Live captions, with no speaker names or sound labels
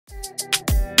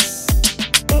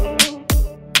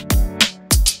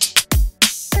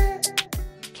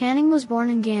Canning was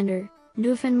born in Gander,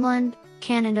 Newfoundland,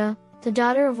 Canada, the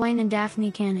daughter of Wayne and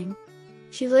Daphne Canning.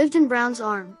 She lived in Browns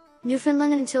Arm,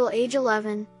 Newfoundland until age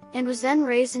 11, and was then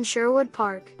raised in Sherwood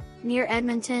Park, near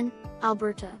Edmonton,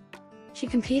 Alberta. She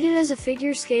competed as a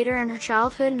figure skater in her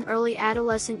childhood and early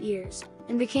adolescent years,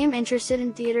 and became interested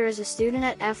in theater as a student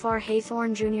at Fr.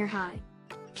 Haythorne Junior High.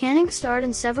 Canning starred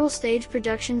in several stage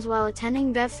productions while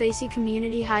attending Bev Facey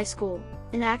Community High School,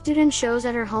 and acted in shows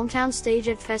at her hometown stage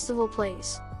at Festival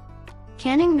Place.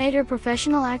 Canning made her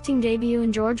professional acting debut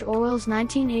in George Orwell's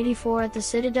 1984 at the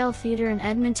Citadel Theatre in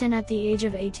Edmonton at the age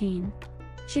of 18.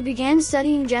 She began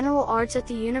studying general arts at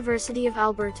the University of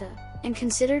Alberta, and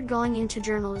considered going into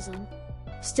journalism.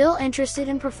 Still interested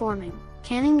in performing,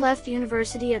 Canning left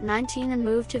university at 19 and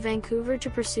moved to Vancouver to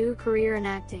pursue a career in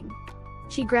acting.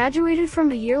 She graduated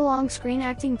from a year-long screen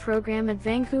acting program at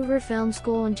Vancouver Film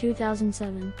School in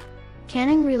 2007.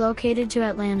 Canning relocated to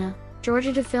Atlanta,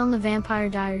 Georgia to film The Vampire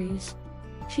Diaries.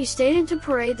 She stated to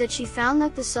Parade that she found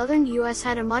that the southern U.S.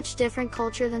 had a much different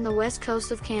culture than the west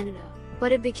coast of Canada,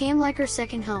 but it became like her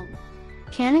second home.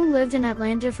 Canning lived in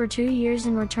Atlanta for 2 years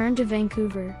and returned to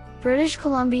Vancouver, British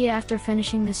Columbia after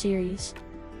finishing the series.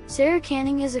 Sara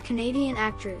Canning is a Canadian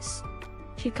actress.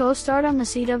 She co-starred on the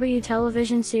CW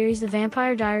television series The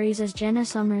Vampire Diaries as Jenna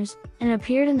Sommers, and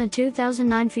appeared in the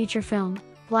 2009 feature film,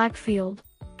 Blackfield.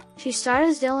 She starred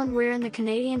as Dylan Weir in the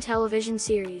Canadian television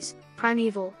series,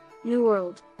 Primeval, New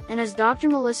World, and as Dr.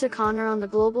 Melissa Connor on the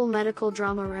global medical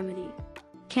drama Remedy.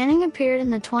 Canning appeared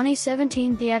in the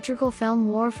 2017 theatrical film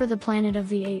War for the Planet of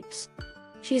the Apes.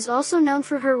 She is also known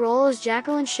for her role as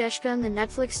Jacqueline Sheshka in the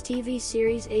Netflix TV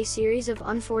series A Series of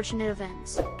Unfortunate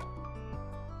Events.